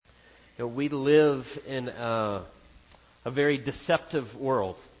We live in a very deceptive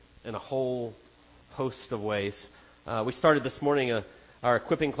world in a whole host of ways. We started this morning our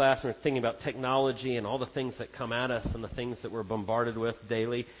equipping class, and we're thinking about technology and all the things that come at us and the things that we're bombarded with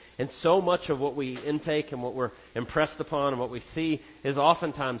daily. And so much of what we intake and what we're impressed upon and what we see is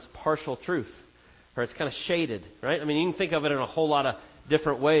oftentimes partial truth, or it's kind of shaded, right? I mean, you can think of it in a whole lot of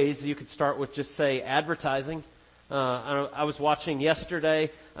different ways. You could start with just, say, advertising. I was watching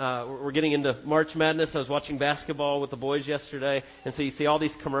yesterday, we're getting into March Madness. I was watching basketball with the boys yesterday, and so you see all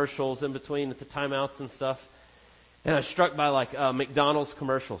these commercials in between at the timeouts and stuff. And I was struck by McDonald's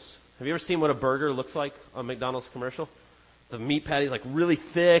commercials. Have you ever seen what a burger looks like on a McDonald's commercial? The meat patty's like really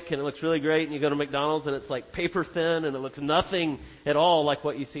thick and it looks really great, and you go to McDonald's and it's like paper thin and it looks nothing at all like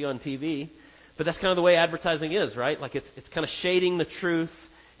what you see on TV. But that's kind of the way advertising is, right? Like it's kind of shading the truth.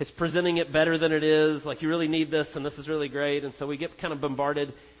 It's presenting it better than it is. Like, you really need this, and this is really great. And so we get kind of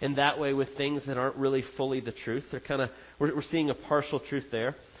bombarded in that way with things that aren't really fully the truth. They're kind of, we're seeing a partial truth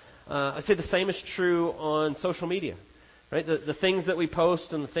there. I'd say the same is true on social media, right? The things that we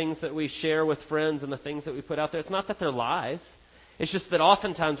post and the things that we share with friends and the things that we put out there, it's not that they're lies. It's just that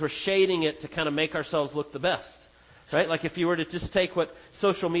oftentimes we're shading it to kind of make ourselves look the best, right? Like, if you were to just take what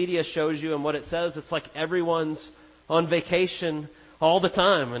social media shows you and what it says, it's like everyone's on vacation all the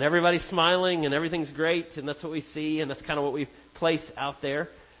time, and everybody's smiling, and everything's great, and that's what we see, and that's kind of what we place out there.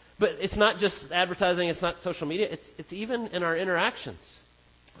 But it's not just advertising, it's not social media, it's even in our interactions,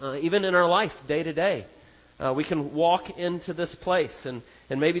 even in our life, day to day. We can walk into this place, and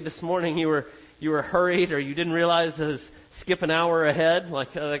maybe this morning you were hurried, or you didn't realize to skip an hour ahead,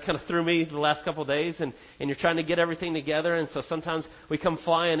 like that kind of threw me the last couple of days, and you're trying to get everything together, and so sometimes we come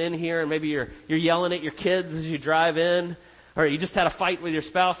flying in here, and maybe you're yelling at your kids as you drive in. Or you just had a fight with your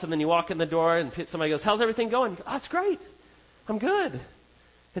spouse, and then you walk in the door and somebody goes, "How's everything going?" "Oh, it's great. I'm good.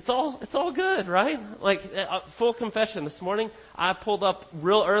 It's all good," right? Like, full confession, this morning I pulled up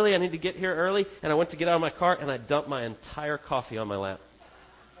real early. I need to get here early, and I went to get out of my car, and I dumped my entire coffee on my lap.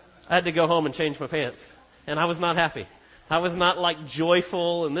 I had to go home and change my pants, and I was not happy. I was not like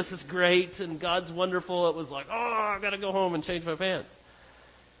joyful, and this is great, and God's wonderful. It was like, oh, I've got to go home and change my pants.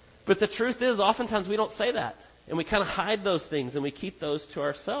 But the truth is, oftentimes we don't say that. And we kind of hide those things, and we keep those to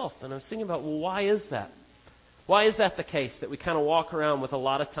ourselves. And I was thinking about, well, why is that? Why is that the case, that we kind of walk around with a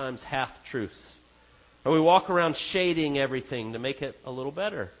lot of times half-truths? Or we walk around shading everything to make it a little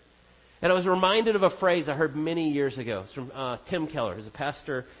better? And I was reminded of a phrase I heard many years ago. It's from Tim Keller, who's a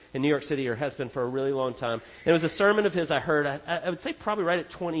pastor in New York City, or has been for a really long time. And it was a sermon of his I heard, I would say probably right at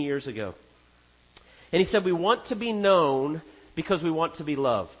 20 years ago. And he said, we want to be known because we want to be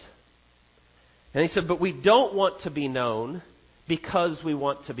loved. And he said, but we don't want to be known because we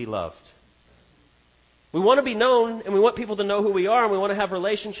want to be loved. We want to be known, and we want people to know who we are, and we want to have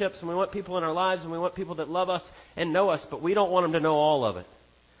relationships, and we want people in our lives, and we want people that love us and know us, but we don't want them to know all of it.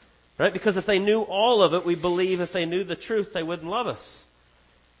 Right? Because if they knew all of it, we believe if they knew the truth, they wouldn't love us.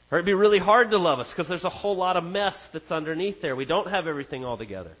 Or it'd be really hard to love us because there's a whole lot of mess that's underneath there. We don't have everything all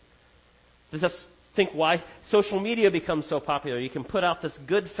together. Just think why social media becomes so popular. You can put out this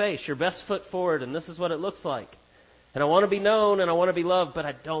good face, your best foot forward, and this is what it looks like. And I want to be known and I want to be loved, but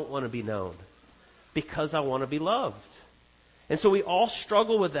I don't want to be known because I want to be loved. And so we all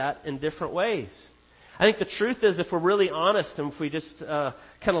struggle with that in different ways. I think the truth is, if we're really honest and if we just kind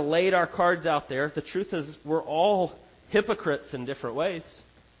of laid our cards out there, the truth is we're all hypocrites in different ways.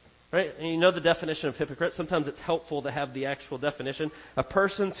 Right? And you know the definition of hypocrite. Sometimes it's helpful to have the actual definition. A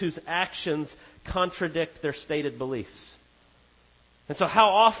person whose actions contradict their stated beliefs. And so how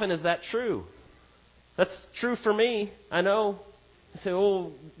often is that true? That's true for me. I know. I say,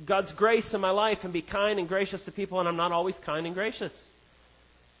 oh, God's grace in my life, and be kind and gracious to people, and I'm not always kind and gracious.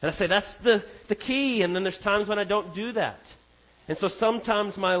 And I say, that's the key, and then there's times when I don't do that. And so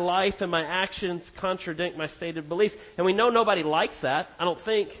sometimes my life and my actions contradict my stated beliefs. And we know nobody likes that, I don't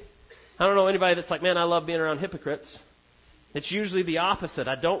think. I don't know anybody that's like, man, I love being around hypocrites. It's usually the opposite.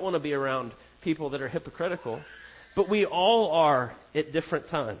 I don't want to be around people that are hypocritical. But we all are at different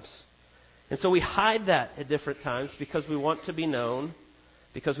times. And so we hide that at different times because we want to be known,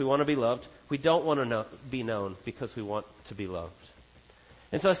 because we want to be loved. We don't want to be known because we want to be loved.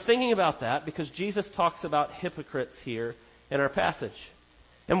 And so I was thinking about that because Jesus talks about hypocrites here in our passage.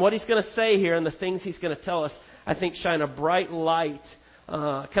 And what he's going to say here and the things he's going to tell us, I think shine a bright light,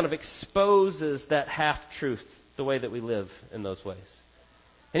 kind of exposes that half-truth, the way that we live in those ways.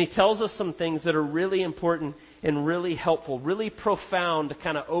 And he tells us some things that are really important and really helpful, really profound to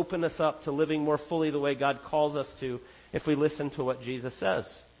kind of open us up to living more fully the way God calls us to if we listen to what Jesus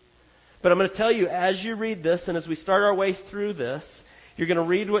says. But I'm going to tell you, as you read this and as we start our way through this, you're going to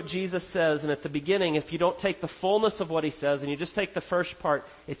read what Jesus says, and at the beginning, if you don't take the fullness of what he says and you just take the first part,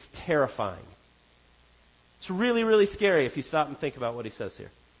 it's terrifying. It's really, really scary if you stop and think about what he says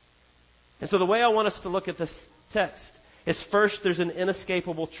here. And so the way I want us to look at this text is, first, there's an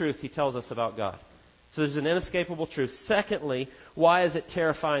inescapable truth he tells us about God. So there's an inescapable truth. Secondly, why is it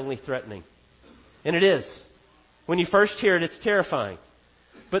terrifyingly threatening? And it is. When you first hear it, it's terrifying.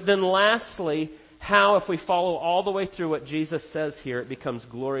 But then lastly, how, if we follow all the way through what Jesus says here, it becomes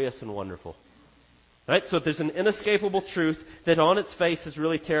glorious and wonderful. Right? So there's an inescapable truth that on its face is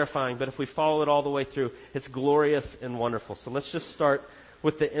really terrifying, but if we follow it all the way through, it's glorious and wonderful. So let's just start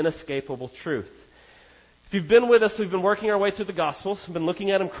with the inescapable truth. If you've been with us, we've been working our way through the Gospels. We've been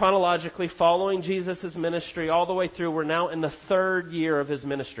looking at them chronologically, following Jesus' ministry all the way through. We're now in the third year of his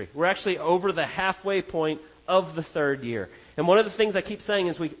ministry. We're actually over the halfway point of the third year. And one of the things I keep saying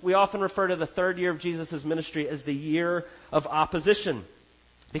is we often refer to the third year of Jesus' ministry as the year of opposition.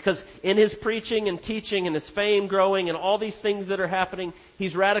 Because in his preaching and teaching and his fame growing and all these things that are happening,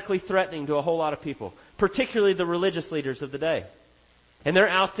 he's radically threatening to a whole lot of people, particularly the religious leaders of the day. And they're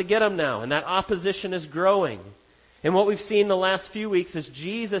out to get him now, and that opposition is growing. And what we've seen the last few weeks is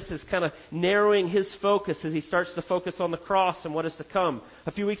Jesus is kind of narrowing his focus as he starts to focus on the cross and what is to come.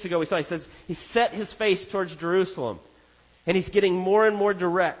 A few weeks ago we saw, he says, he set his face towards Jerusalem. And he's getting more and more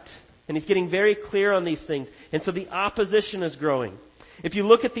direct. And he's getting very clear on these things. And so the opposition is growing. If you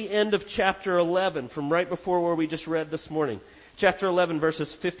look at the end of chapter 11, from right before where we just read this morning, chapter 11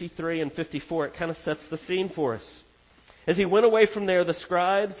 verses 53 and 54, it kind of sets the scene for us. As he went away from there, the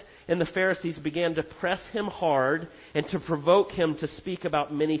scribes and the Pharisees began to press him hard and to provoke him to speak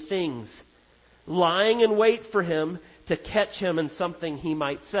about many things, lying in wait for him to catch him in something he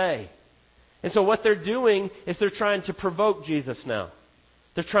might say. And so what they're doing is they're trying to provoke Jesus now.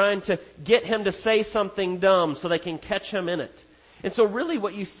 They're trying to get him to say something dumb so they can catch him in it. And so really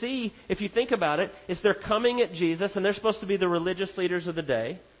what you see, if you think about it, is they're coming at Jesus, and they're supposed to be the religious leaders of the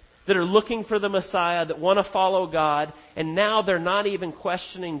day that are looking for the Messiah, that want to follow God, and now they're not even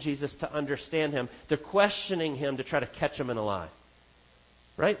questioning Jesus to understand him. They're questioning him to try to catch him in a lie.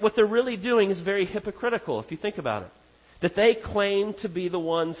 Right? What they're really doing is very hypocritical, if you think about it. That they claim to be the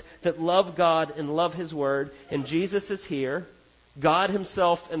ones that love God and love his word, and Jesus is here, God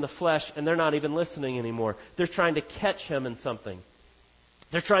himself in the flesh, and they're not even listening anymore. They're trying to catch him in something.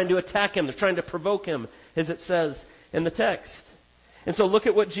 They're trying to attack him. They're trying to provoke him, as it says in the text. And so look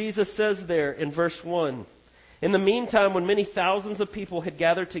at what Jesus says there in verse 1. In the meantime, when many thousands of people had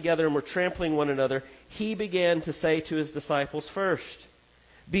gathered together and were trampling one another, he began to say to his disciples first,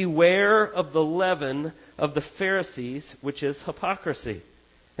 "Beware of the leaven of the Pharisees, which is hypocrisy."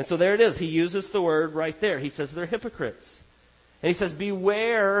 And so there it is. He uses the word right there. He says they're hypocrites. And he says,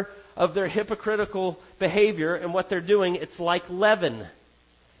 beware of their hypocritical behavior and what they're doing. It's like leaven.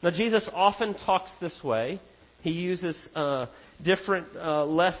 Now, Jesus often talks this way. He uses different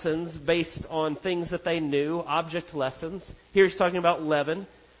lessons based on things that they knew, object lessons. Here he's talking about leaven.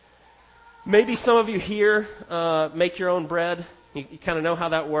 Maybe some of you here make your own bread. You kind of know how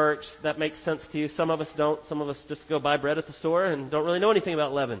that works. That makes sense to you. Some of us don't. Some of us just go buy bread at the store and don't really know anything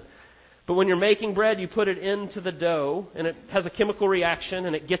about leaven. But when you're making bread, you put it into the dough, and it has a chemical reaction,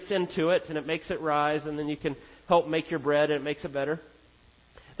 and it gets into it, and it makes it rise, and then you can help make your bread, and it makes it better.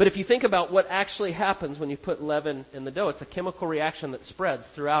 But if you think about what actually happens when you put leaven in the dough, it's a chemical reaction that spreads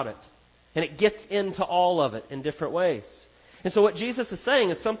throughout it. And it gets into all of it in different ways. And so what Jesus is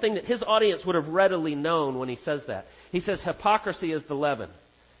saying is something that his audience would have readily known when he says that. He says hypocrisy is the leaven.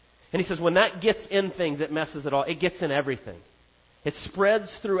 And he says when that gets in things, it messes it all. It gets in everything. It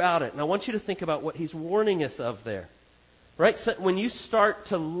spreads throughout it. And I want you to think about what he's warning us of there. Right? So when you start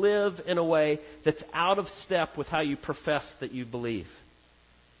to live in a way that's out of step with how you profess that you believe.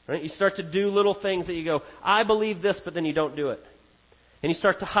 Right? You start to do little things that you go, I believe this, but then you don't do it. And you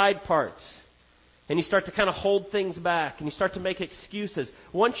start to hide parts. And you start to kind of hold things back. And you start to make excuses.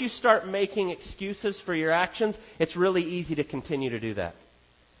 Once you start making excuses for your actions, it's really easy to continue to do that.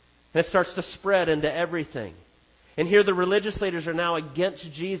 And it starts to spread into everything. And here the religious leaders are now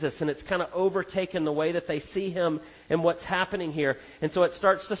against Jesus, and it's kind of overtaken the way that they see him and what's happening here. And so it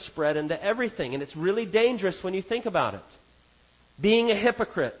starts to spread into everything. And it's really dangerous when you think about it. Being a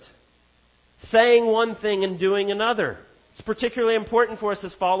hypocrite. Saying one thing and doing another. It's particularly important for us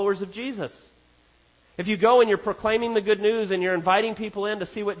as followers of Jesus. If you go and you're proclaiming the good news and you're inviting people in to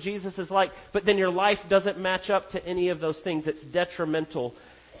see what Jesus is like, but then your life doesn't match up to any of those things, it's detrimental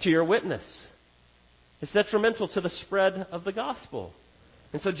to your witness. It's detrimental to the spread of the gospel.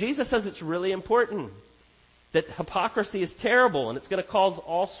 And so Jesus says it's really important that hypocrisy is terrible and it's going to cause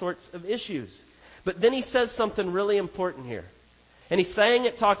all sorts of issues. But then he says something really important here. And he's saying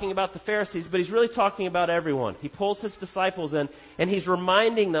it talking about the Pharisees, but he's really talking about everyone. He pulls his disciples in, and he's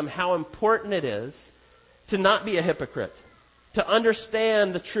reminding them how important it is to not be a hypocrite, to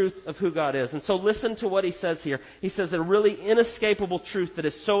understand the truth of who God is. And so listen to what he says here. He says a really inescapable truth that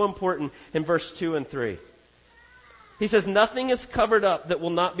is so important in verse 2 and 3. He says, nothing is covered up that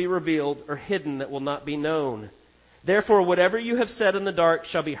will not be revealed, or hidden that will not be known. Therefore, whatever you have said in the dark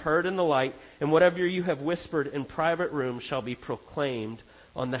shall be heard in the light, and whatever you have whispered in private rooms shall be proclaimed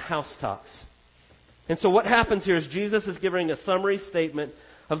on the housetops. And so what happens here is Jesus is giving a summary statement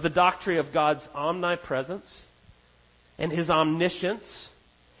of the doctrine of God's omnipresence and his omniscience,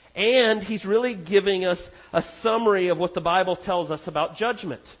 and he's really giving us a summary of what the Bible tells us about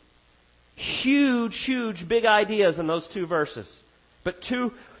judgment. Huge, big ideas in those two verses. But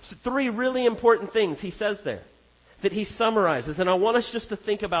three really important things he says there that he summarizes. And I want us just to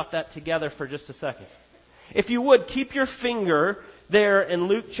think about that together for just a second. If you would, keep your finger there in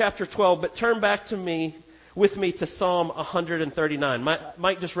Luke chapter 12, but turn back with me to Psalm 139.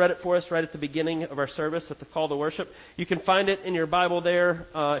 Mike just read it for us right at the beginning of our service at the call to worship. You can find it in your Bible there,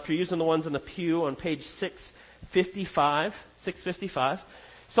 if you're using the ones in the pew, on page 655.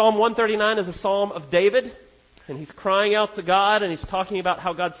 Psalm 139 is a psalm of David, and he's crying out to God, and he's talking about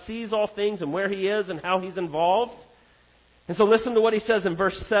how God sees all things and where he is and how he's involved. And so listen to what he says in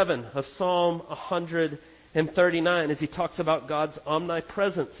verse 7 of Psalm 139 as he talks about God's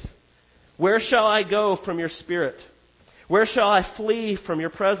omnipresence. Where shall I go from your spirit? Where shall I flee from your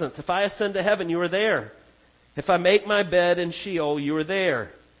presence? If I ascend to heaven, you are there. If I make my bed in Sheol, you are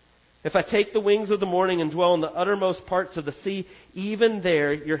there. If I take the wings of the morning and dwell in the uttermost parts of the sea, even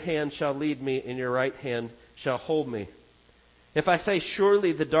there your hand shall lead me, and your right hand shall hold me. If I say,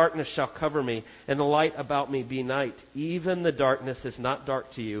 surely the darkness shall cover me, and the light about me be night, even the darkness is not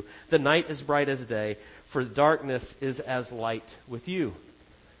dark to you. The night is bright as day, for darkness is as light with you.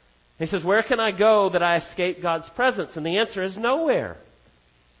 He says, where can I go that I escape God's presence? And the answer is nowhere.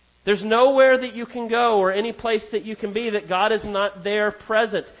 There's nowhere that you can go or any place that you can be that God is not there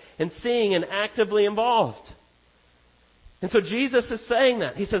present and seeing and actively involved. And so Jesus is saying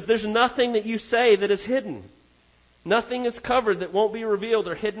that. He says, there's nothing that you say that is hidden. Nothing is covered that won't be revealed,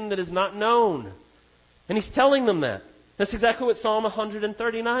 or hidden that is not known. And he's telling them that. That's exactly what Psalm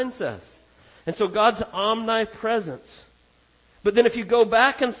 139 says. And so God's omnipresence. But then if you go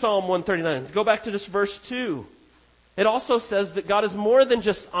back in Psalm 139, go back to just verse 2, it also says that God is more than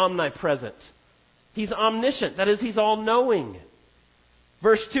just omnipresent. He's omniscient. That is, he's all-knowing.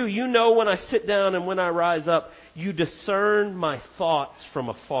 Verse 2, you know when I sit down and when I rise up, you discern my thoughts from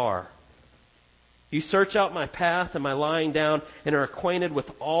afar. You search out my path and my lying down, and are acquainted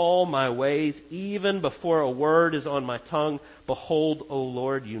with all my ways. Even before a word is on my tongue, behold, O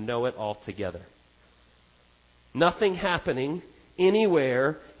Lord, you know it altogether. Nothing happening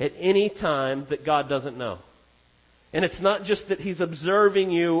anywhere at any time that God doesn't know. And it's not just that he's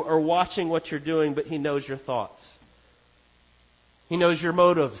observing you or watching what you're doing, but he knows your thoughts. He knows your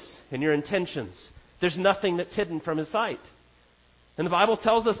motives and your intentions. There's nothing that's hidden from his sight. And the Bible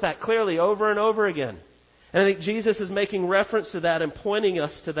tells us that clearly over and over again. And I think Jesus is making reference to that and pointing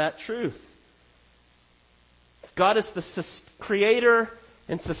us to that truth. God is the creator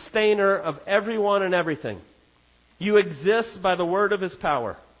and sustainer of everyone and everything. You exist by the word of his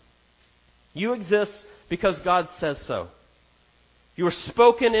power. You exist because God says so. You were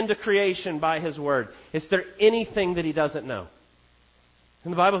spoken into creation by his word. Is there anything that he doesn't know?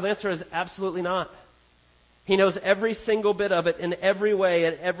 And the Bible's answer is absolutely not. He knows every single bit of it in every way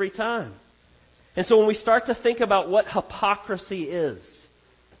at every time. And so when we start to think about what hypocrisy is,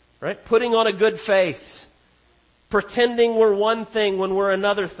 right? Putting on a good face, pretending we're one thing when we're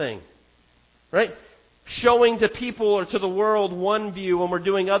another thing, right? Showing to people or to the world one view when we're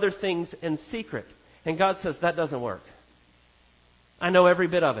doing other things in secret. And God says that doesn't work. I know every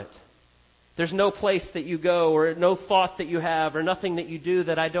bit of it. There's no place that you go or no thought that you have or nothing that you do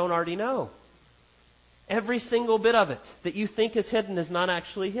that I don't already know. Every single bit of it that you think is hidden is not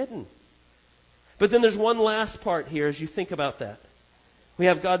actually hidden. But then there's one last part here as you think about that. We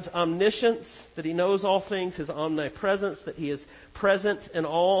have God's omniscience, that he knows all things, his omnipresence, that he is present in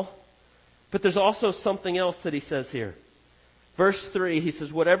all. But there's also something else that he says here. Verse 3, he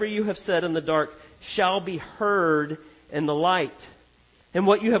says, whatever you have said in the dark shall be heard in the light. And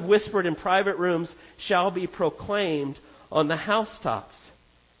what you have whispered in private rooms shall be proclaimed on the housetops.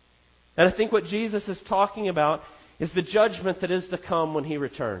 And I think what Jesus is talking about is the judgment that is to come when he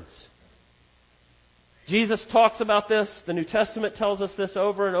returns. Jesus talks about this. The New Testament tells us this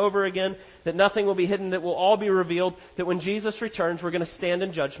over and over again, that nothing will be hidden, that will all be revealed, that when Jesus returns, we're going to stand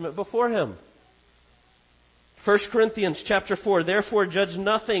in judgment before him. 1 Corinthians chapter 4, therefore judge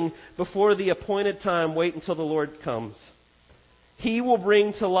nothing before the appointed time. Wait until the Lord comes. He will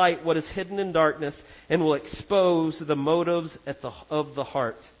bring to light what is hidden in darkness and will expose the motives of the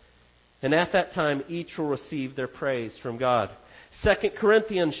heart. And at that time, each will receive their praise from God. 2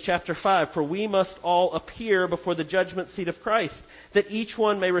 Corinthians chapter 5, for we must all appear before the judgment seat of Christ, that each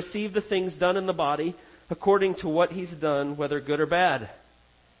one may receive the things done in the body according to what he's done, whether good or bad.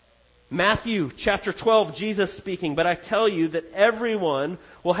 Matthew chapter 12, Jesus speaking, but I tell you that everyone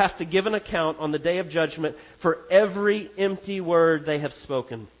will have to give an account on the day of judgment for every empty word they have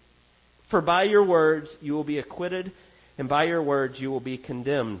spoken. For by your words you will be acquitted, and by your words you will be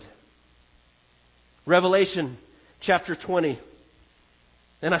condemned. Revelation chapter 20.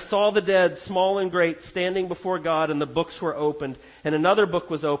 And I saw the dead, small and great, standing before God, and the books were opened. And another book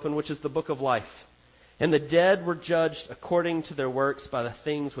was opened, which is the book of life. And the dead were judged according to their works by the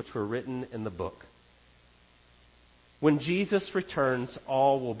things which were written in the book. When Jesus returns,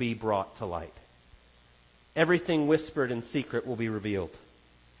 all will be brought to light. Everything whispered in secret will be revealed.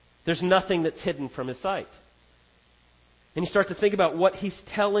 There's nothing that's hidden from his sight. And you start to think about what he's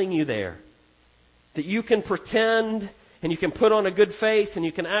telling you there. That you can pretend and you can put on a good face and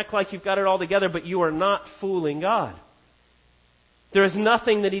you can act like you've got it all together, but you are not fooling God. There is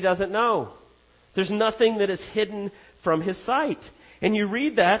nothing that he doesn't know. There's nothing that is hidden from his sight. And you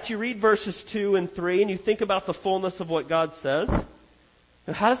read that, you read verses 2 and 3, and you think about the fullness of what God says.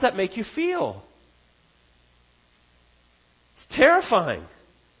 And how does that make you feel? It's terrifying,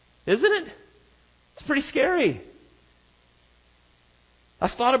 isn't it? It's pretty scary.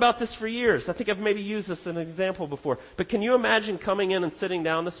 I've thought about this for years. I think I've maybe used this as an example before. But can you imagine coming in and sitting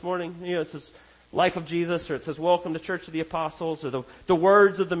down this morning? You know, it says Life of Jesus, or it says Welcome to Church of the Apostles, or the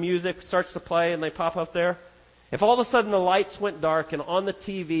words of the music starts to play and they pop up there. If all of a sudden the lights went dark and on the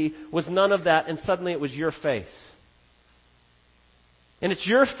TV was none of that and suddenly it was your face. And it's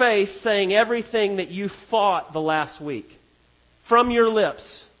your face saying everything that you thought the last week. From your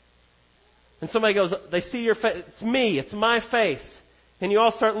lips. And somebody goes, they see your face. It's me. It's my face. And you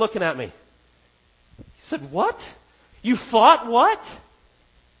all start looking at me. You said, what? You thought what?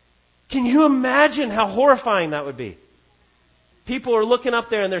 Can you imagine how horrifying that would be? People are looking up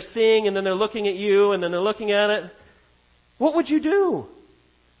there and they're seeing, and then they're looking at you, and then they're looking at it. What would you do?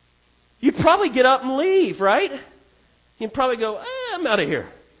 You'd probably get up and leave, right? You'd probably go, I'm out of here.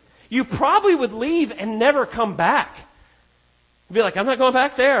 You probably would leave and never come back. You'd be like, I'm not going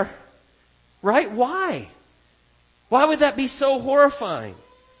back there. Right? Why? Why would that be so horrifying?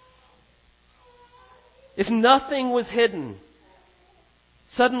 If nothing was hidden,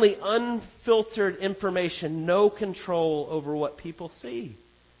 suddenly unfiltered information, no control over what people see.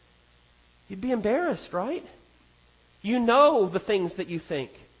 You'd be embarrassed, right? You know the things that you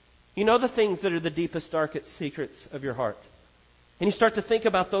think. You know the things that are the deepest, darkest secrets of your heart. And you start to think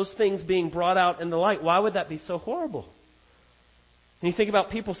about those things being brought out in the light. Why would that be so horrible? And you think about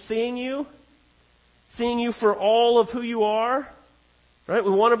people seeing you for all of who you are, right?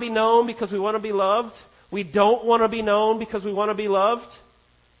 We want to be known because we want to be loved. We don't want to be known because we want to be loved.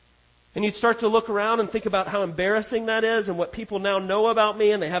 And you start to look around and think about how embarrassing that is and what people now know about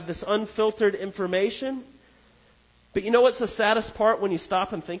me, and they have this unfiltered information. But you know what's the saddest part when you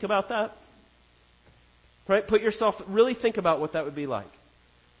stop and think about that? Right? Really think about what that would be like.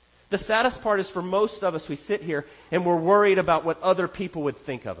 The saddest part is for most of us, we sit here and we're worried about what other people would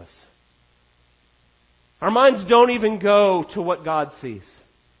think of us. Our minds don't even go to what God sees.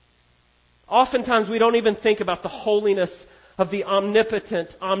 Oftentimes we don't even think about the holiness of the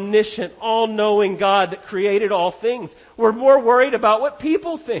omnipotent, omniscient, all-knowing God that created all things. We're more worried about what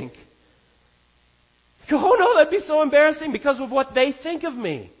people think. Oh no, that'd be so embarrassing because of what they think of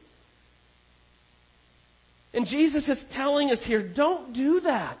me. And Jesus is telling us here, don't do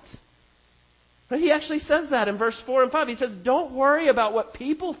that. But he actually says that in verse 4 and 5. He says, don't worry about what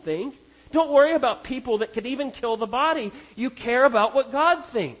people think. Don't worry about people that could even kill the body. You care about what God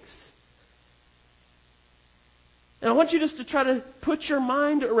thinks. And I want you just to try to put your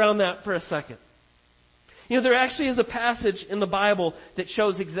mind around that for a second. You know, there actually is a passage in the Bible that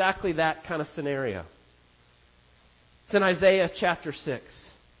shows exactly that kind of scenario. It's in Isaiah chapter 6.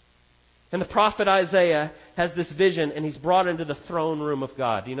 And the prophet Isaiah has this vision, and he's brought into the throne room of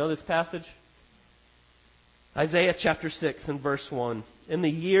God. Do you know this passage? Isaiah chapter 6 and verse 1. In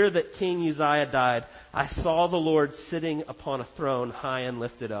the year that King Uzziah died, I saw the Lord sitting upon a throne high and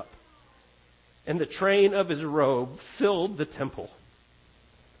lifted up. And the train of his robe filled the temple.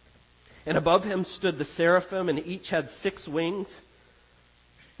 And above him stood the seraphim, and each had 6 wings.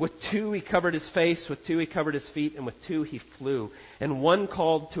 With 2 he covered his face, with 2 he covered his feet, and with 2 he flew. And one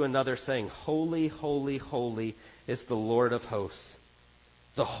called to another, saying, Holy, holy, holy is the Lord of hosts.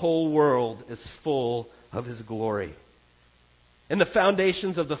 The whole world is full of his glory. And the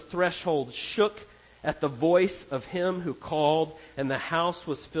foundations of the threshold shook at the voice of him who called, and the house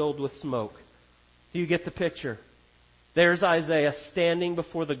was filled with smoke. Do you get the picture? There's Isaiah standing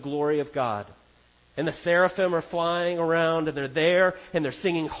before the glory of God. And the seraphim are flying around, and they're there, and they're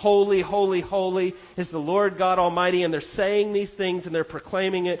singing, Holy, holy, holy is the Lord God Almighty. And they're saying these things, and they're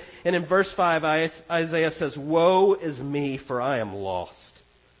proclaiming it. And in verse 5, Isaiah says, Woe is me, for I am lost.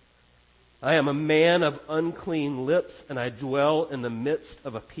 I am a man of unclean lips, and I dwell in the midst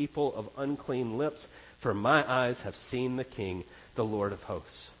of a people of unclean lips, for my eyes have seen the King, the Lord of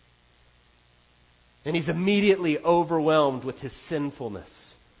hosts. And he's immediately overwhelmed with his sinfulness.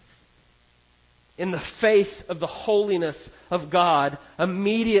 In the face of the holiness of God,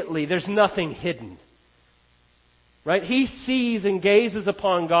 immediately there's nothing hidden. Right? He sees and gazes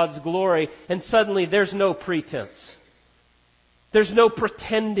upon God's glory, and suddenly there's no pretense. There's no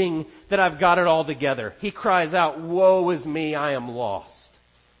pretending that I've got it all together. He cries out, Woe is me, I am lost.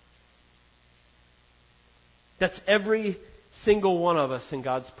 That's every single one of us in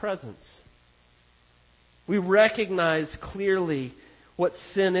God's presence. We recognize clearly what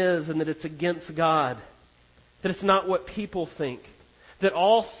sin is and that it's against God. That it's not what people think. That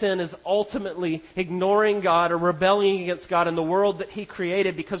all sin is ultimately ignoring God or rebelling against God in the world that He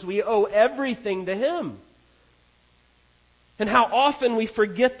created, because we owe everything to Him. And how often we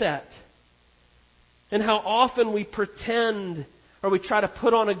forget that. And how often we pretend or we try to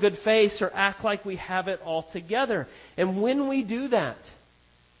put on a good face or act like we have it all together. And when we do that,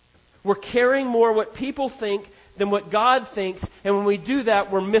 we're caring more what people think than what God thinks. And when we do that,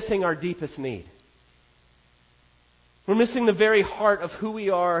 we're missing our deepest need. We're missing the very heart of who we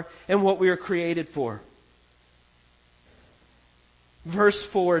are and what we are created for. Verse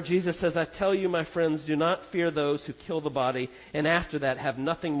 4, Jesus says, I tell you, my friends, do not fear those who kill the body, and after that have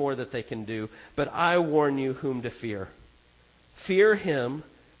nothing more that they can do. But I warn you whom to fear. Fear him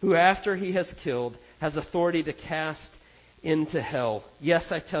who, after he has killed, has authority to cast into hell.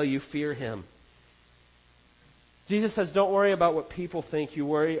 Yes, I tell you, fear him. Jesus says, don't worry about what people think. You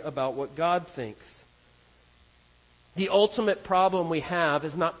worry about what God thinks. The ultimate problem we have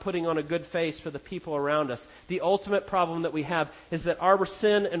is not putting on a good face for the people around us. The ultimate problem that we have is that our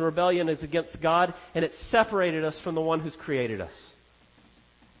sin and rebellion is against God, and it's separated us from the one who's created us.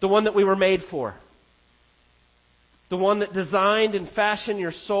 The one that we were made for. The one that designed and fashioned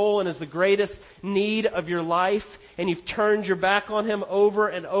your soul and is the greatest need of your life, and you've turned your back on Him over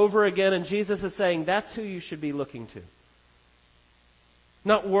and over again, and Jesus is saying that's who you should be looking to.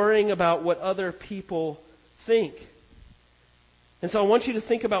 Not worrying about what other people think. And so I want you to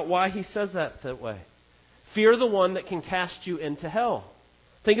think about why He says that way. Fear the one that can cast you into hell.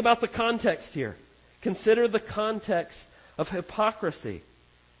 Think about the context here. Consider the context of hypocrisy.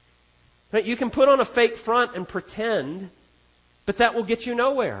 Right? You can put on a fake front and pretend, but that will get you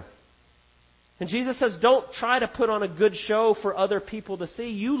nowhere. And Jesus says, don't try to put on a good show for other people to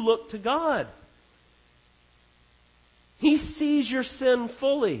see. You look to God. He sees your sin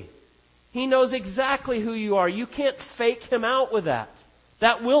fully. He knows exactly who you are. You can't fake Him out with that.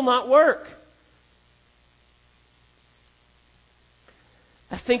 That will not work.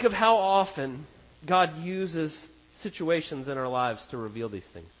 I think of how often God uses situations in our lives to reveal these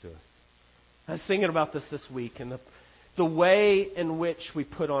things to us. I was thinking about this week, and the way in which we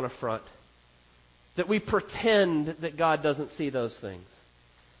put on a front. That we pretend that God doesn't see those things.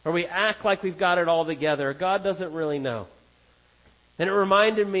 Or we act like we've got it all together. God doesn't really know. And it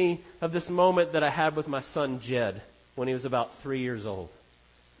reminded me of this moment that I had with my son Jed when he was about 3 years old.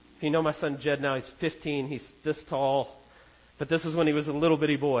 If you know my son Jed now, he's 15, he's this tall. But this was when he was a little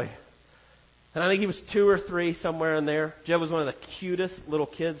bitty boy. And I think he was 2 or 3, somewhere in there. Jed was one of the cutest little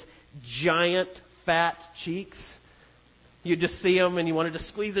kids. Giant, fat cheeks. You'd just see him and you wanted to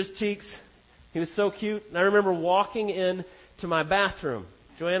squeeze his cheeks. He was so cute. And I remember walking in to my bathroom,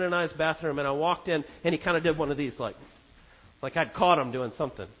 Joanna and I's bathroom, and I walked in and he kind of did one of these like I'd caught him doing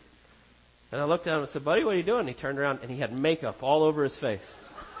something. And I looked at him and said, buddy, what are you doing? And he turned around and he had makeup all over his face.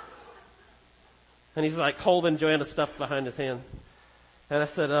 And he's like holding Joanna's stuff behind his hand. And I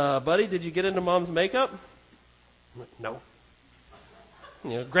said, buddy, did you get into mom's makeup? I'm like, no. You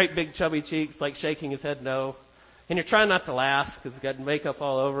know, great big chubby cheeks, like shaking his head, no. And you're trying not to laugh because he's got makeup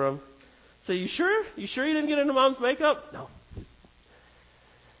all over him. So you sure? You sure you didn't get into mom's makeup? No.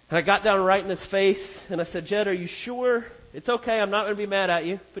 And I got down right in his face and I said, Jed, are you sure? It's okay, I'm not going to be mad at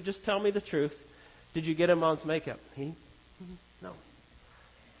you, but just tell me the truth. Did you get in mom's makeup? No.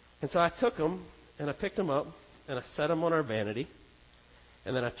 And so I took them, and I picked them up, and I set them on our vanity,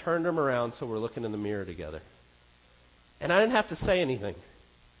 and then I turned them around so we're looking in the mirror together. And I didn't have to say anything.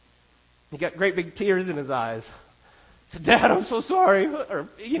 He got great big tears in his eyes. I said, Dad, I'm so sorry. Or,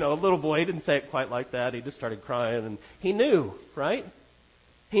 a little boy, he didn't say it quite like that. He just started crying, and he knew, right?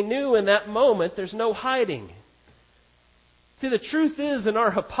 He knew in that moment there's no hiding. See, the truth is, in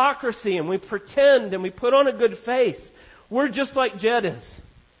our hypocrisy, and we pretend and we put on a good face, we're just like Jed is.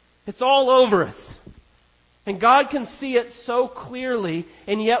 It's all over us. And God can see it so clearly,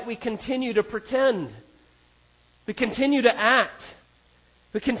 and yet we continue to pretend. We continue to act.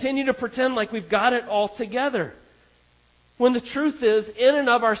 We continue to pretend like we've got it all together. When the truth is, in and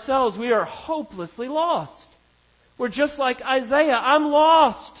of ourselves, we are hopelessly lost. We're just like Isaiah. I'm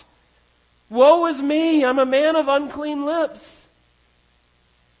lost. Woe is me. I'm a man of unclean lips.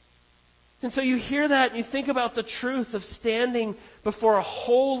 And so you hear that and you think about the truth of standing before a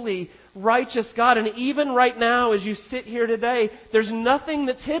holy, righteous God. And even right now, as you sit here today, there's nothing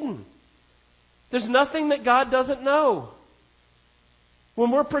that's hidden. There's nothing that God doesn't know.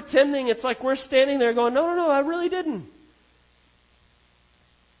 When we're pretending, it's like we're standing there going, no, I really didn't.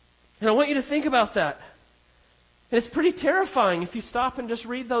 And I want you to think about that. And it's pretty terrifying if you stop and just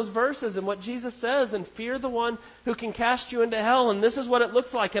read those verses and what Jesus says, and fear the one who can cast you into hell. And this is what it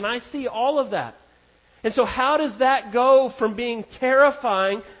looks like. And I see all of that. And so how does that go from being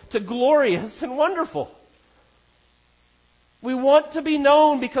terrifying to glorious and wonderful? We want to be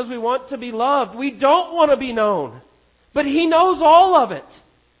known because we want to be loved. We don't want to be known. But He knows all of it.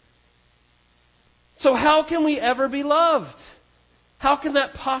 So how can we ever be loved? How can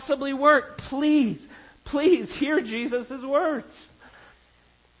that possibly work? Please hear Jesus' words.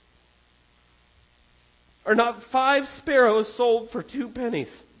 Are not 5 sparrows sold for 2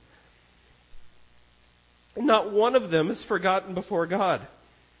 pennies? And not one of them is forgotten before God.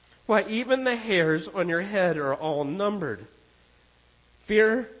 Why, even the hairs on your head are all numbered.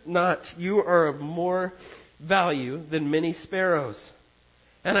 Fear not, you are of more value than many sparrows.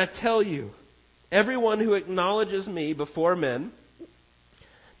 And I tell you, everyone who acknowledges me before men,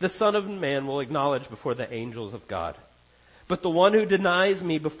 the Son of Man will acknowledge before the angels of God. But the one who denies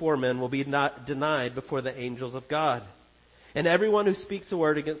me before men will be not denied before the angels of God. And everyone who speaks a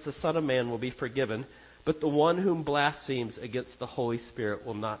word against the Son of Man will be forgiven, but the one whom blasphemes against the Holy Spirit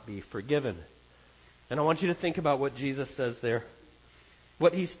will not be forgiven. And I want you to think about what Jesus says there.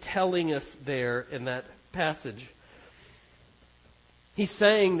 What He's telling us there in that passage. He's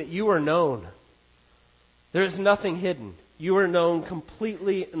saying that you are known. There is nothing hidden. You are known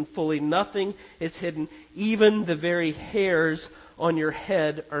completely and fully. Nothing is hidden. Even the very hairs on your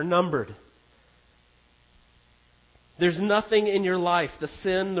head are numbered. There's nothing in your life, the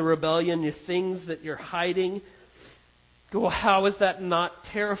sin, the rebellion, the things that you're hiding. Well, how is that not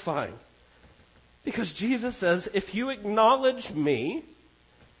terrifying? Because Jesus says, if you acknowledge me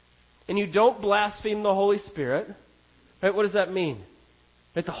and you don't blaspheme the Holy Spirit, right? What does that mean?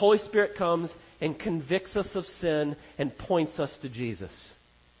 Right? The Holy Spirit comes and convicts us of sin and points us to Jesus.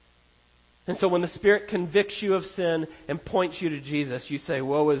 And so when the Spirit convicts you of sin and points you to Jesus, you say,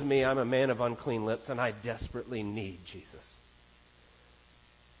 woe is me, I'm a man of unclean lips and I desperately need Jesus.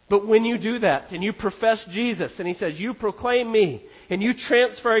 But when you do that and you profess Jesus and He says, you proclaim me and you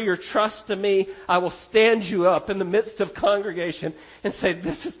transfer your trust to me, I will stand you up in the midst of congregation and say,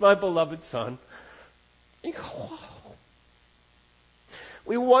 this is my beloved Son. You go, whoa.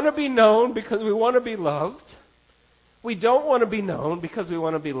 We want to be known because we want to be loved. We don't want to be known because we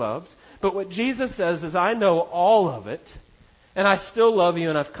want to be loved. But what Jesus says is, I know all of it, and I still love you,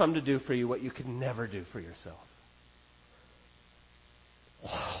 and I've come to do for you what you could never do for yourself.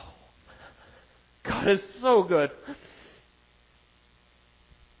 Wow. God is so good. He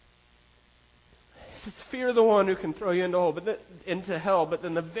says, fear the one who can throw you into hell. But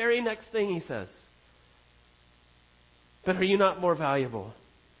then the very next thing He says, but are you not more valuable?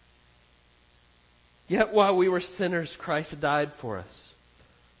 Yet while we were sinners, Christ died for us.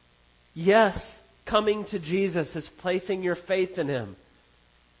 Yes, coming to Jesus is placing your faith in Him,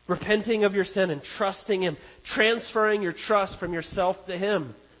 repenting of your sin and trusting Him, transferring your trust from yourself to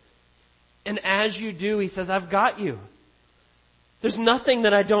Him. And as you do, He says, I've got you. There's nothing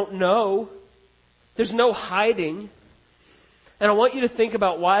that I don't know. There's no hiding. And I want you to think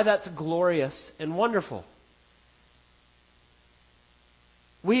about why that's glorious and wonderful.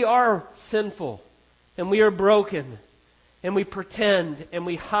 We are sinful, and we are broken, and we pretend, and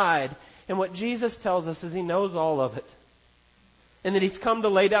we hide. And what Jesus tells us is He knows all of it. And that He's come to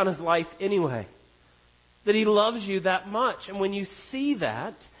lay down His life anyway. That He loves you that much. And when you see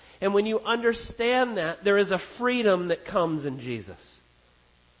that, and when you understand that, there is a freedom that comes in Jesus.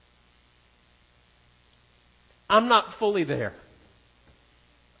 I'm not fully there.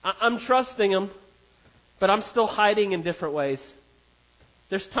 I'm trusting Him, but I'm still hiding in different ways.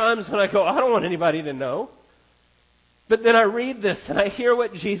 There's times when I go, I don't want anybody to know. But then I read this and I hear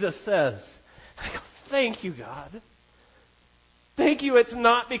what Jesus says. I go, thank you, God. Thank you, it's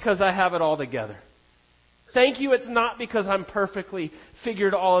not because I have it all together. Thank you, it's not because I'm perfectly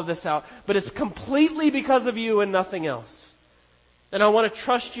figured all of this out, but it's completely because of you and nothing else. And I want to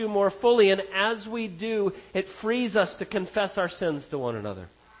trust you more fully, and as we do, it frees us to confess our sins to one another.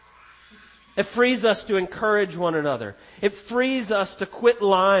 It frees us to encourage one another. It frees us to quit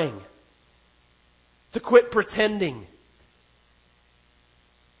lying, to quit pretending.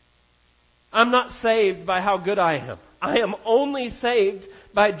 I'm not saved by how good I am. I am only saved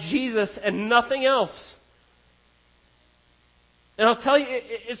by Jesus and nothing else. And I'll tell you,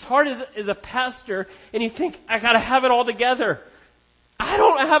 it's hard as a pastor, and you think, I gotta have it all together. I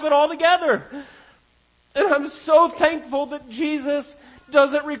don't have it all together. And I'm so thankful that Jesus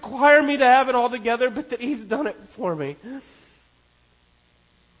doesn't require me to have it all together, but that He's done it for me.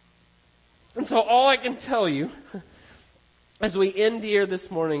 And so all I can tell you, as we end here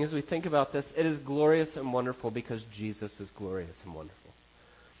this morning, as we think about this, it is glorious and wonderful because Jesus is glorious and wonderful.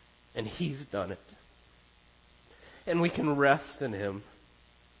 And He's done it. And we can rest in Him.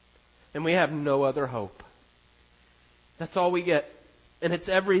 And we have no other hope. That's all we get. And it's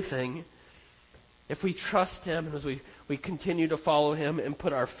everything. If we trust Him and as we continue to follow Him and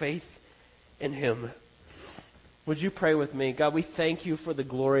put our faith in Him. Would you pray with me? God, we thank you for the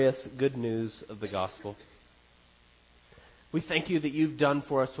glorious good news of the gospel. We thank you that you've done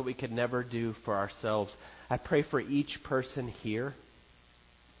for us what we could never do for ourselves. I pray for each person here,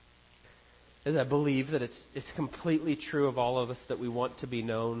 as I believe that it's completely true of all of us that we want to be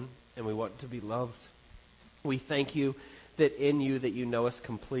known and we want to be loved. We thank you that in you that you know us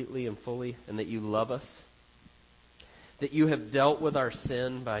completely and fully and that you love us. That you have dealt with our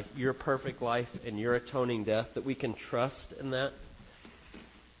sin by your perfect life and your atoning death, that we can trust in that.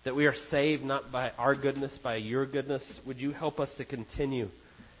 That we are saved not by our goodness, by your goodness. Would you help us to continue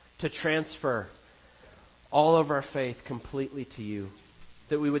to transfer all of our faith completely to you?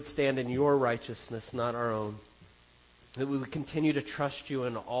 That we would stand in your righteousness, not our own. That we would continue to trust you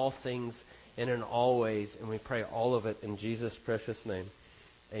in all things and in all ways. And we pray all of it in Jesus' precious name.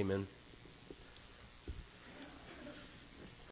 Amen.